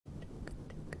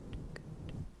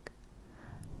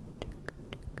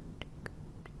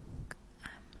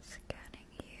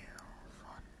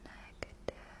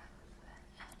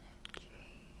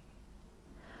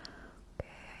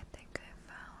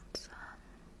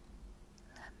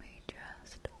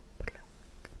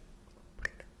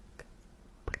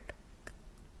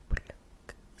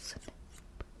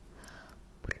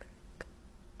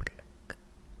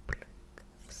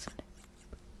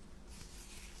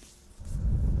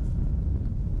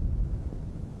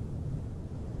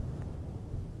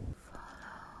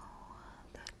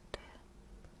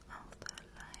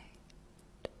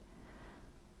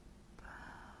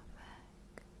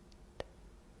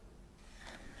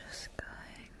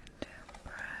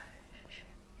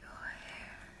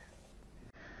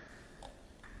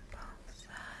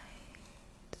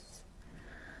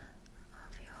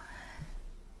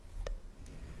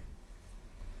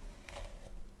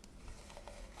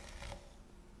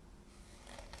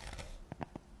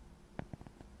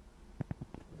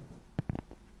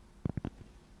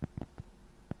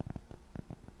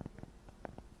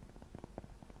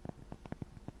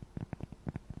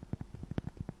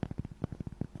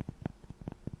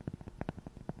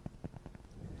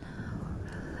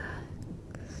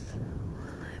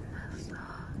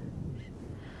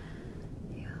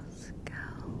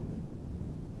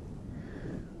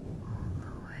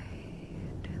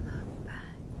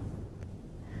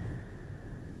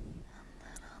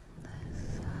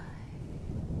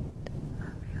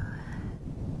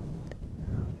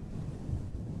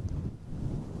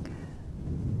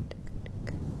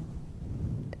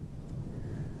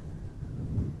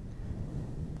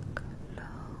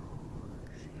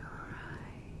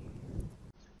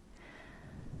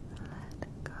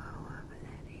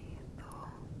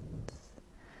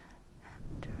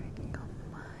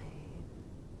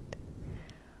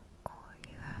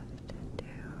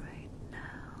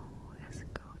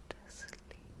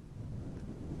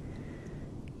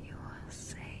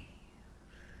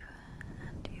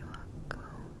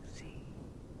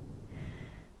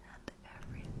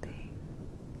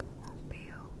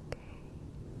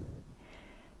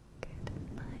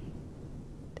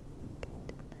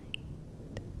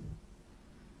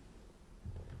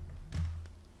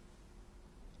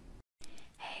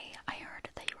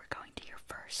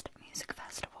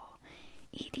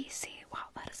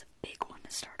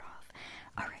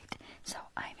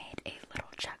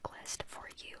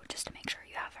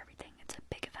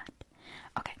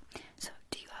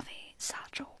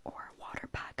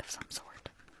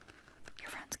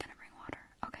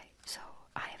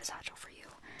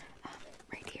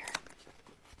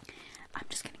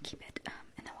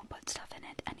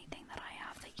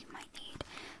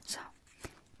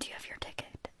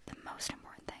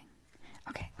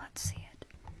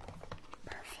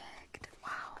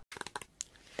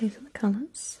these are the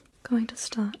colours. I'm going to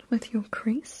start with your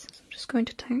crease. So I'm just going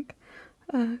to take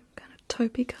a kind of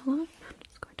taupey colour. I'm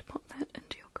just going to pop that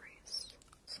into your crease.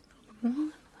 Just a little bit more,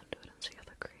 and then do it into the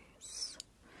other crease.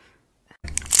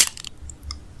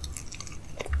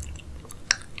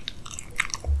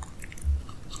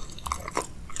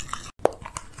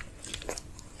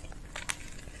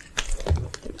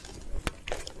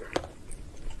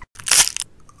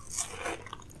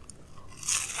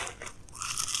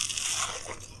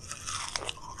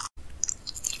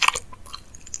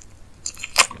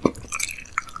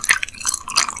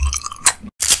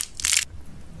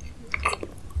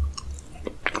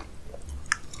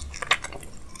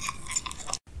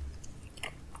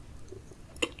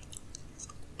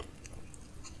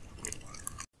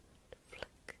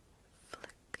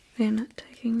 Then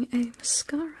taking a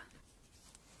mascara.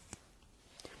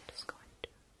 I'm just going to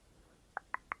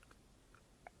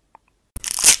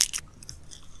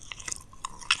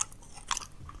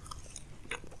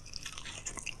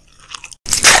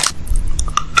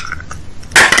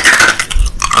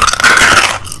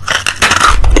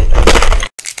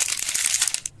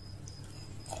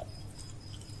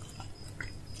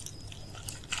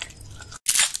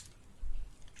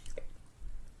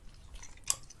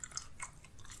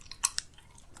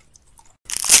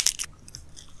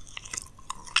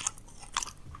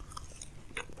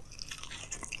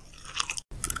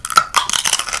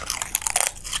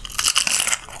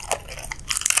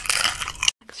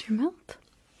your mouth.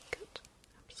 Good.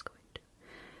 I'm just going to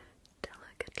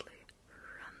delicately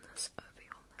run this over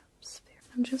your lips.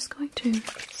 I'm just going to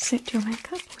set your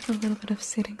makeup with a little bit of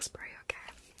setting spray,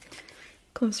 okay?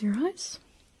 Close your eyes.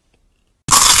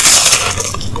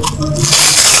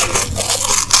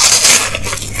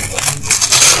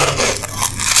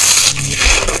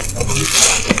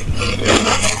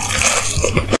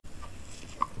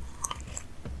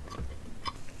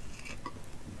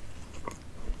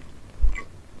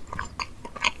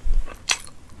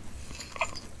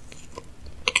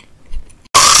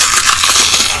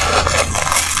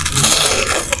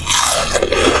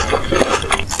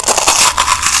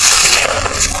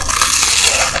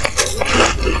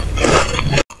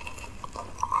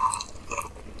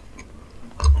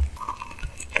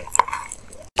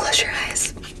 Close your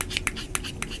eyes.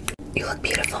 You look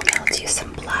beautiful. Now let's use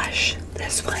some blush.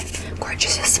 This one.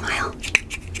 Gorgeous. Just smile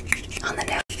on the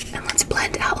nose. And let's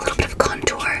blend out a little bit of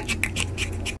contour.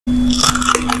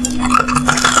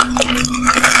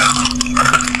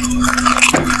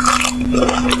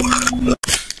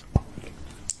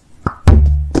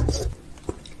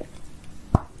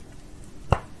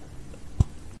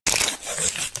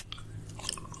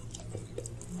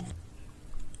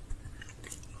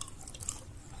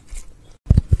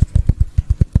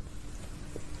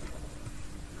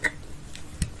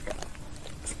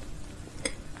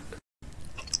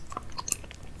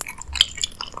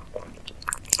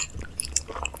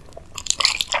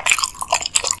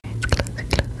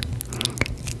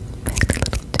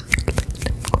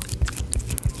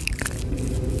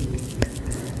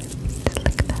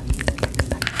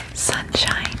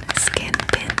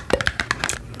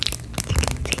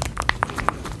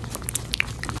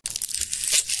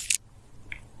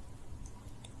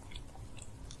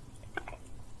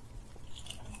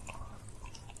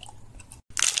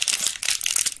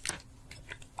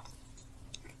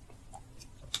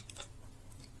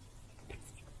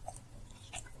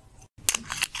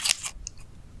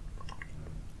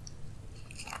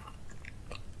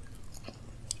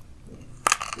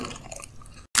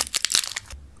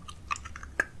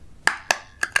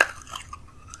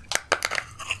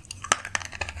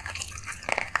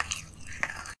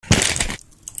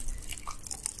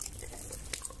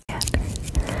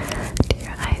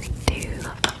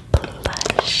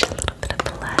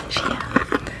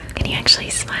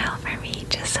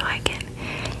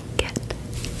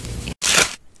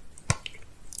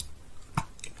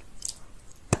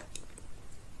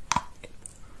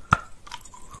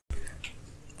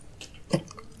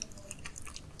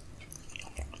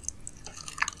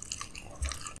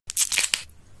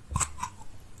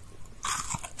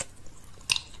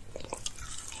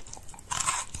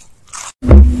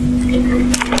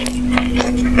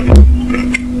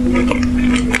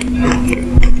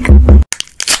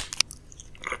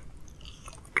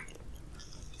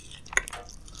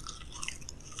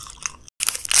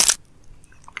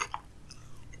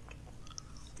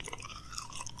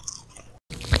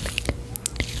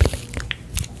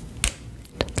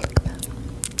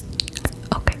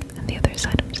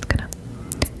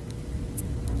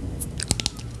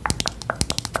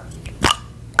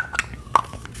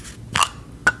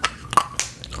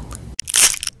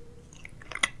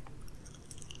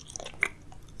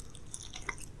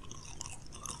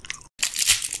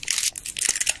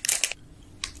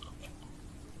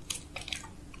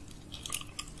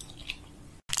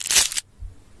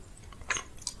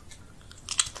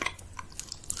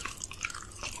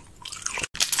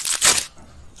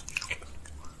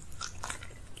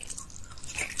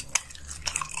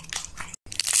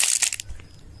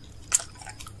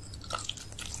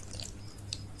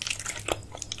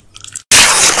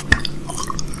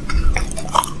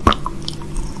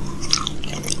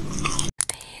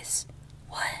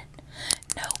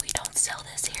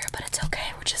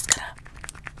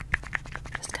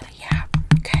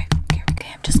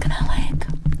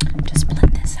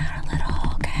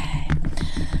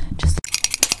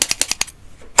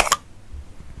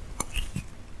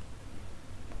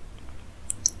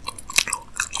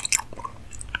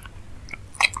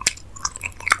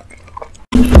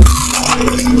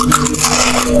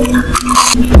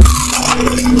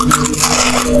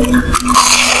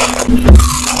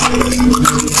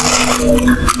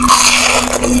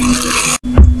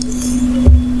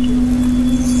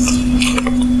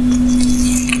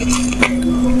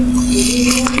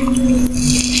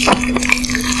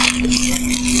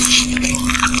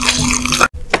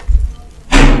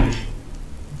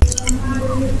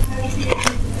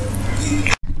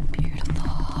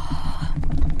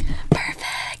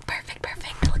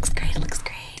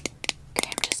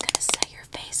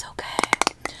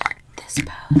 this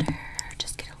powder.